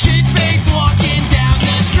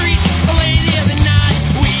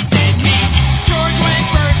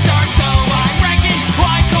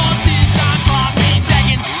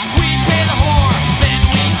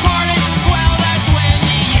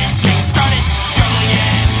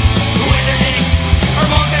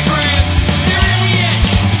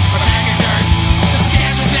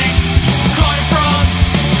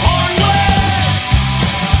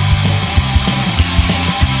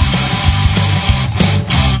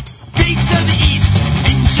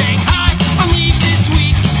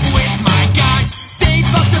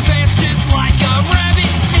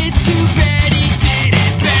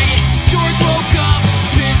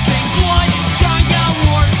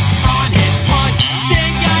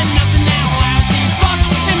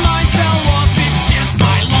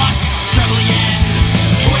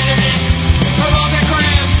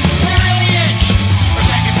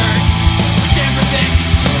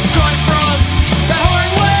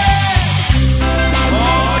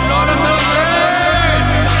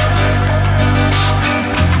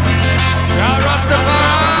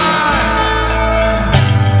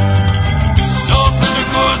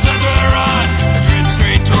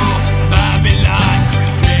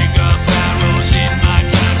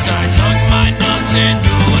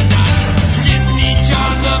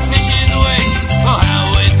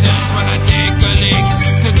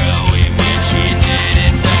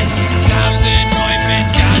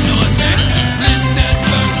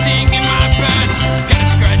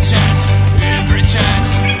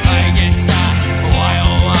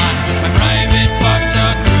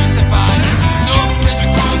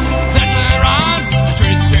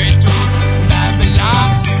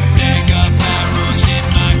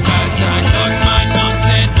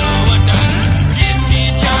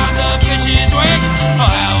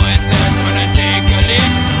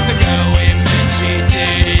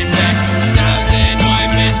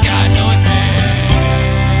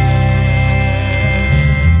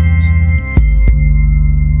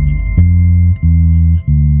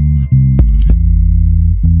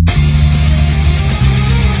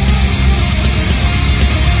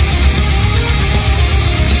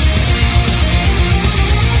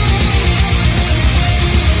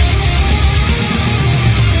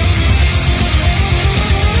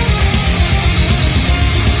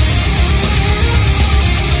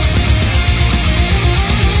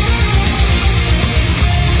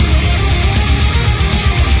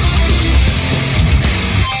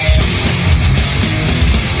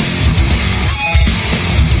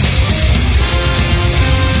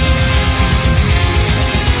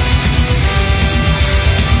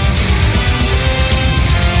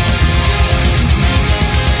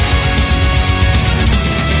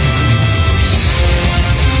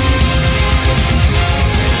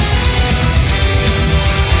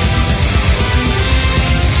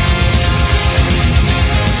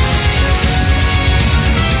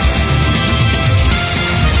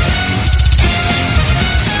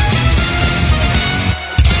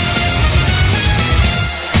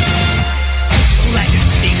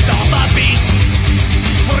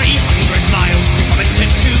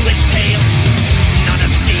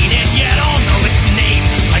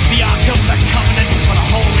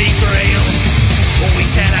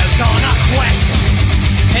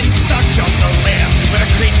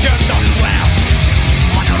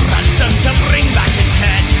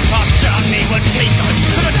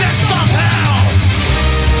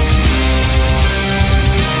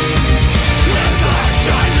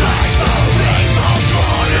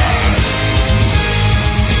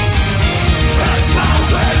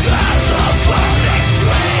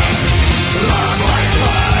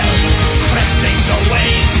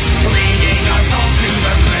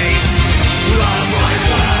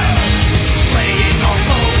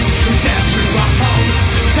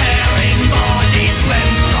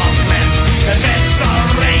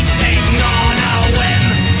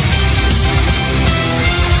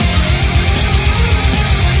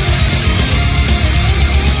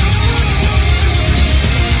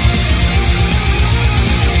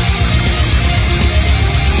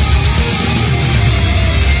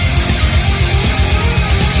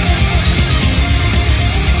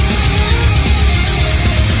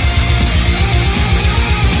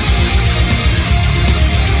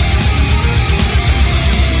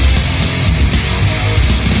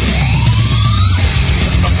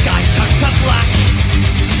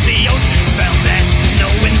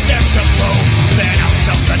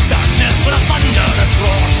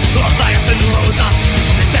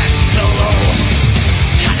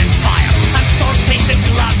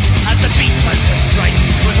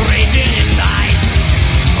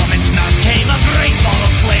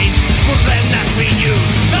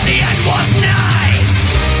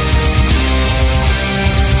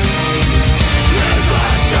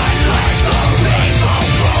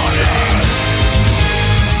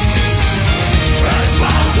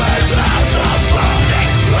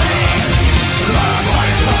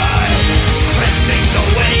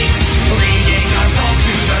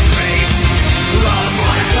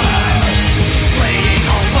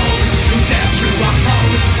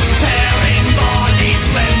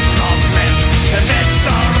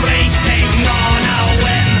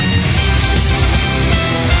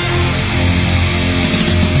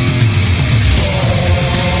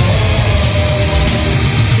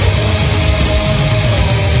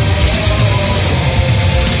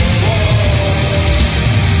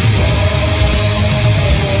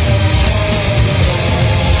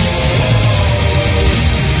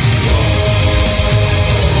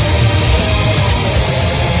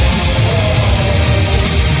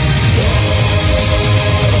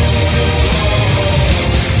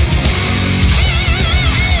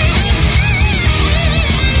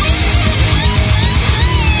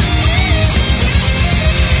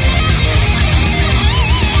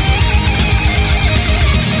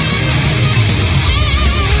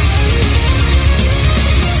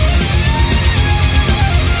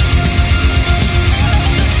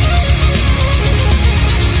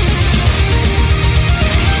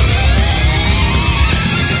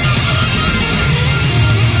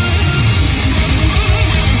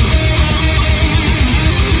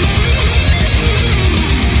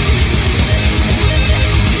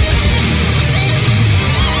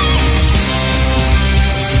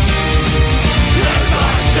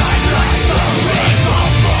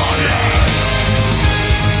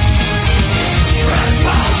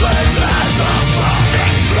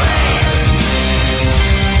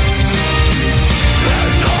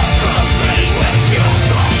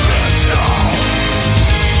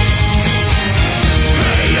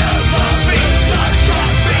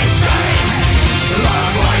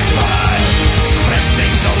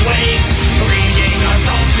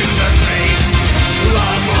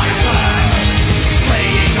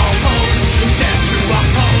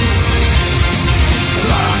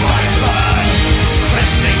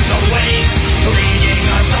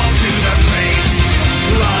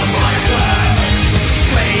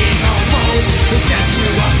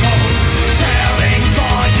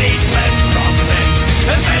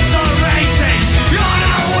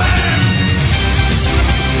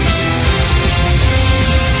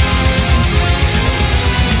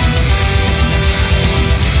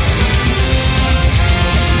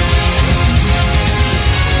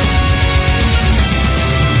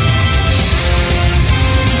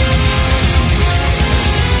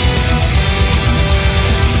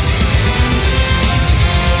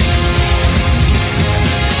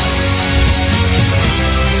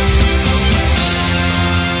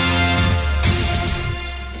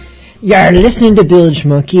 You're listening to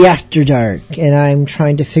Bilgemunky After Dark, and I'm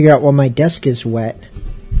trying to figure out why my desk is wet.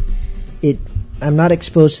 I'm not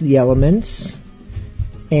exposed to the elements,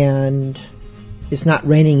 and it's not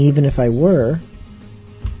raining even if I were.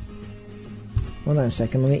 Hold on a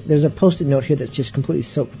second. There's a post-it note here that's just completely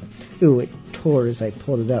soaked. Ooh, it tore as I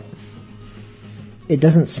pulled it up. It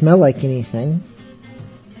doesn't smell like anything.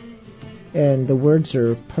 And the words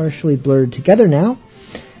are partially blurred together now.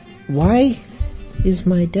 Why is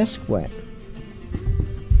my desk wet?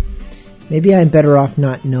 Maybe I'm better off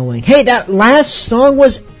not knowing. Hey, that last song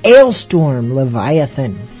was Ailstorm,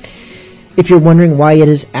 Leviathan. If you're wondering why it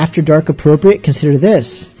is After Dark appropriate, consider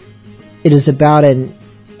this. It is about an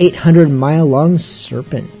 800-mile-long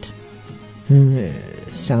serpent.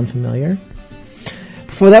 Sound familiar?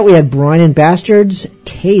 Before that, we had Brine and Bastards,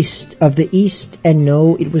 Taste of the East, and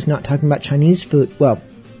no, it was not talking about Chinese food. Well,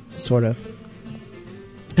 sort of.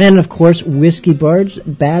 And, of course, Whiskey Bard's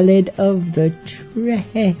Ballad of the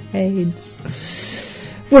Trades.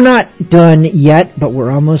 We're not done yet, but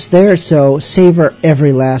we're almost there, so savor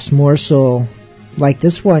every last morsel like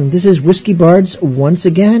this one. This is Whiskey Bard's Once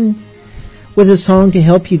Again, with a song to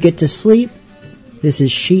help you get to sleep. This is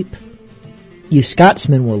Sheep. You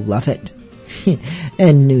Scotsmen will love it.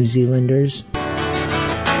 And New Zealanders.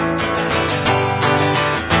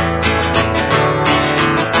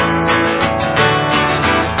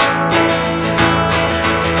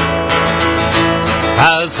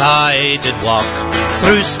 As I did walk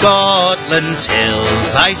through Scotland's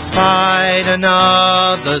hills, I spied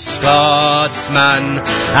another Scotsman,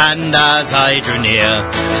 and as I drew near,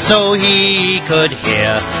 so he could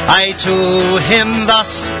hear, I to him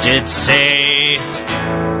thus did say,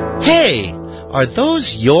 "Hey, are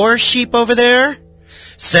those your sheep over there?"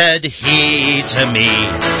 Said he to me,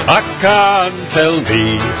 "I can't tell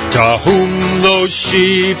thee to whom those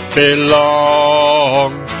sheep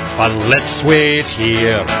belong, but let's wait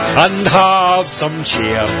here and have some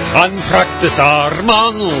cheer and practice our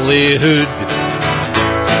manlyhood."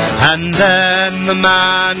 And then the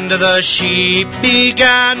man to the sheep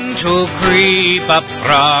began to creep up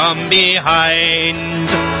from behind.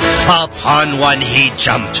 Upon one he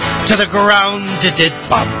jumped, to the ground it did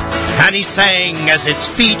bump, and he sang as its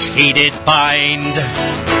feet he did bind.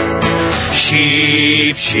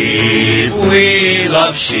 Sheep, sheep, we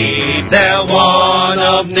love sheep, they're one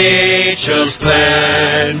of nature's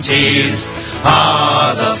plenties.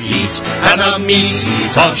 Ah, the feet and the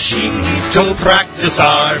meat of sheep, to practice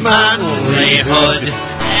our manlyhood.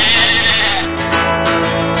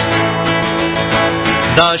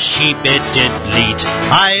 The sheep it did bleat,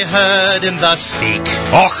 I heard him thus speak,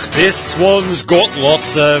 "Och, this one's got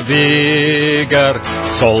lots of vigour,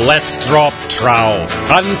 so let's drop trow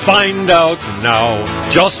and find out now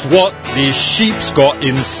just what these sheep's got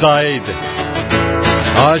inside."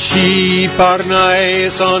 A sheep are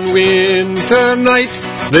nice on winter nights,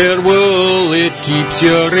 their wool it keeps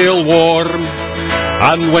you real warm.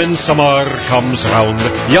 And when summer comes round,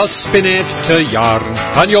 you spin it to yarn,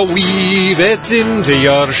 and you weave it into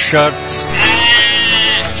your shirt.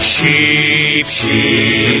 Sheep,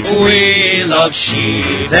 sheep, we love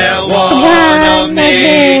sheep, they're one of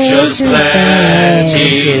nature's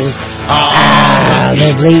plenties. Ah,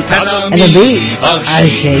 the bleat and the beat of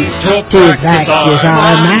sheep, to practice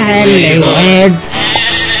our manlyhood.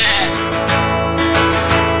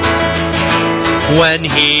 When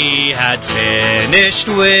he had finished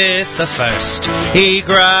with the first, he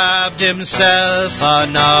grabbed himself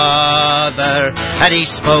another, and he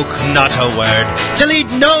spoke not a word till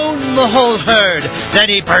he'd known the whole herd. Then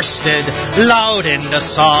he bursted loud into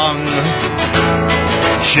song.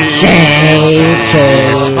 Sheep, sheep,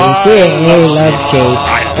 we love sheep,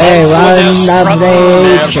 they run of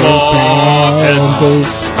nature's plenty,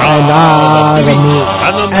 and all the meat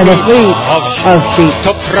and the fleet of sheep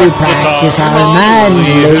to practice our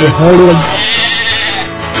manlyhood.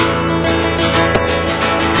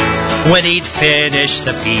 When he'd finished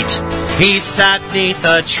the feat, he sat neath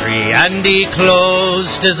a tree, and he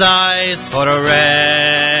closed his eyes for a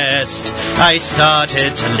rest. I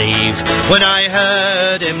started to leave when I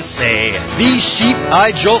heard him say, "These sheep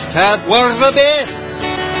I just had were the best.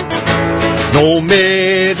 No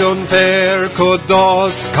maiden fair could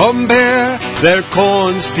thus compare, their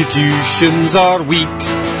constitutions are weak.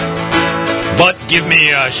 But give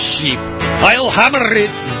me a sheep, I'll hammer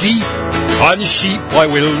it deep, and sheep I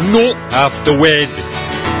will not have to wed."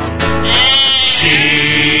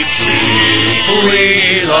 Sheep, sheep,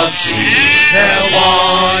 we love sheep, they're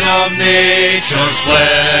one of nature's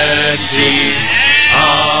plenties.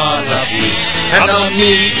 Ah, the feet and the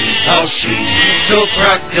meat of sheep, to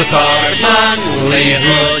practice our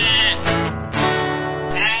manlyhood.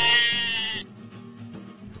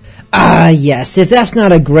 Yes. If that's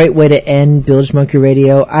not a great way to end Bilgemunky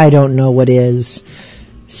Radio, I don't know what is.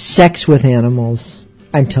 Sex with animals.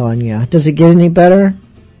 I'm telling you. Does it get any better?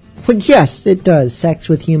 Well, yes, it does. Sex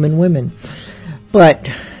with human women. But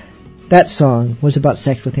that song was about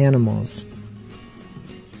sex with animals.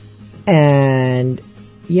 And,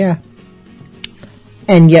 yeah.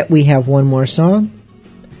 And yet we have one more song.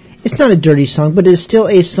 It's not a dirty song, but it's still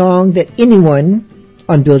a song that anyone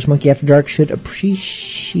on Bilgemunky After Dark should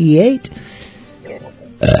appreciate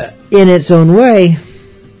in its own way.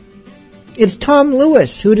 It's Tom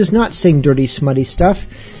Lewis, who does not sing dirty, smutty stuff,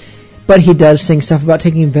 but he does sing stuff about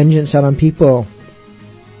taking vengeance out on people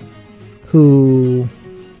who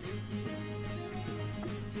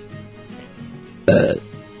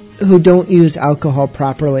don't use alcohol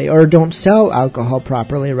properly, or don't sell alcohol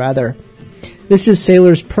properly, rather. This is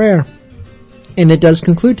Sailor's Prayer, and it does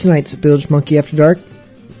conclude tonight's Bilgemunky After Dark.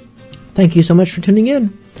 Thank you so much for tuning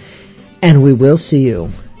in, and we will see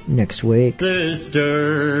you next week. This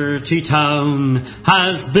dirty town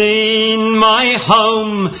has been my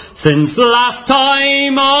home since the last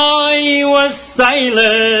time I was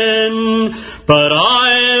sailing, but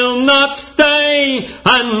I'll not stay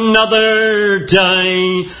another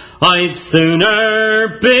day. I'd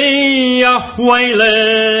sooner be a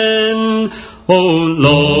whaling. Oh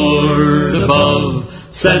Lord above,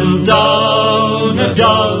 send down a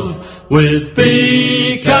dove with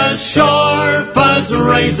beak as sharp as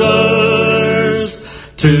razors,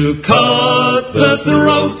 to cut the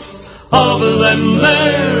throats of them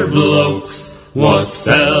there blokes what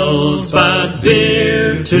sells bad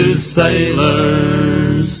beer to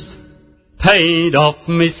sailors. Paid off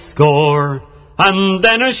me score, and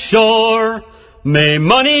then ashore, me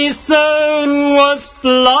money soon was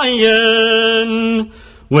flying,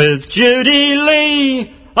 with Judy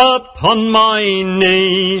Lee upon my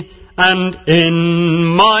knee, and in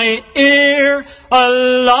my ear a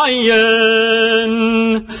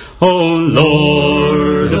lion. Oh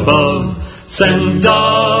Lord above, send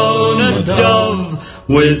down a dove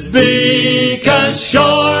with beak as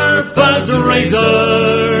sharp as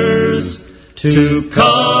razors, to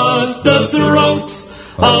cut the throats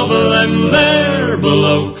of them there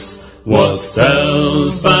blokes what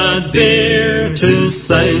sells bad beer to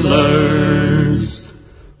sailors.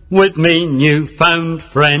 With me newfound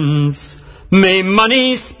friends, me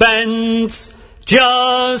money spends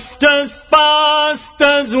just as fast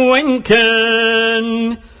as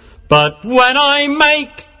winking. But when I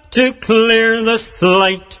make to clear the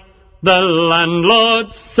slate, the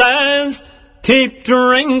landlord says, keep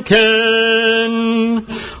drinking.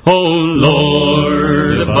 Oh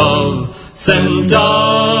Lord above, send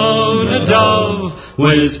down a dove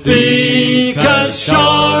with beak as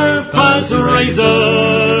sharp as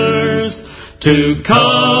razors, to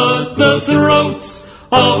cut the throats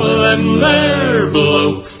of them there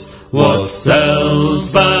blokes what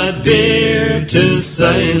sells bad beer to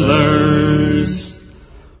sailors.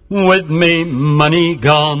 With me money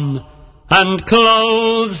gone and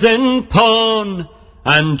clothes in pawn,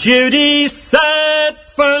 and Judy set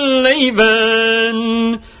for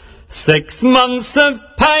leaving, 6 months of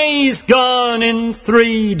pay's gone in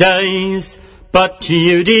 3 days, but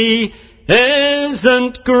Judy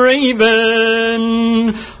isn't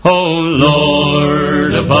grieving. Oh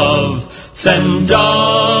Lord above, send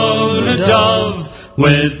down a dove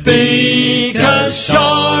with beak as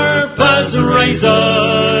sharp as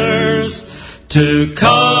razors, to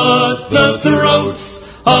cut the throats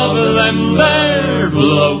of them there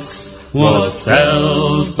blokes what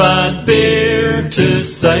sells bad beer to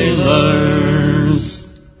sailors.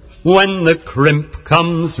 When the crimp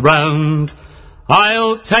comes round,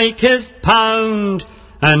 I'll take his pound,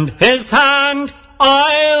 and his hand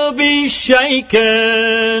I'll be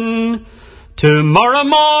shaking. Tomorrow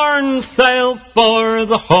morn sail for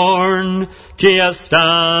the Horn, just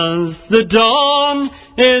as the dawn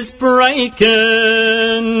is breaking.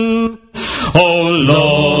 Oh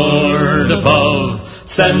Lord above,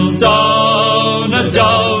 send down a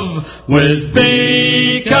dove with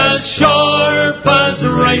beak as sharp as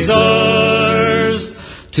razors,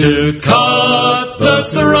 to cut the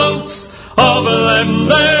throats of them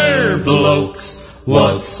there blokes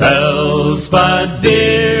what sells bad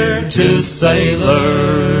beer to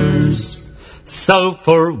sailors. So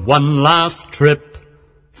for one last trip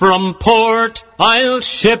from port I'll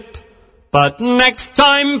ship, but next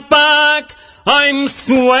time back I'm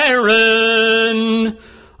swearing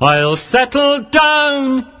I'll settle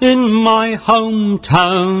down in my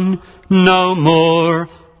hometown no more.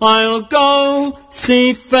 I'll go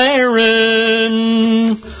seafaring.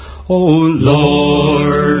 Oh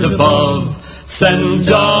Lord above, send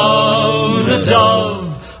down a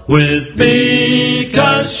dove with beak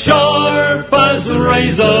as sharp as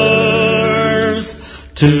razors,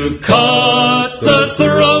 to cut the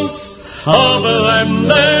throats of them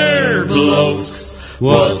there blokes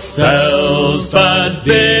what sells bad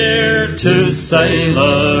beer to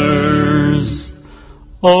sailors.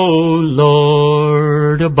 O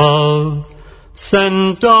Lord above,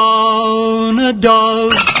 send down a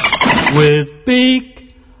dove with beak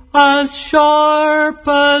as sharp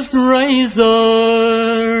as razors,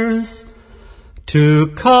 to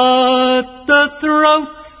cut the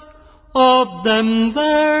throats of them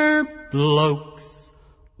there blokes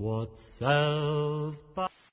what sells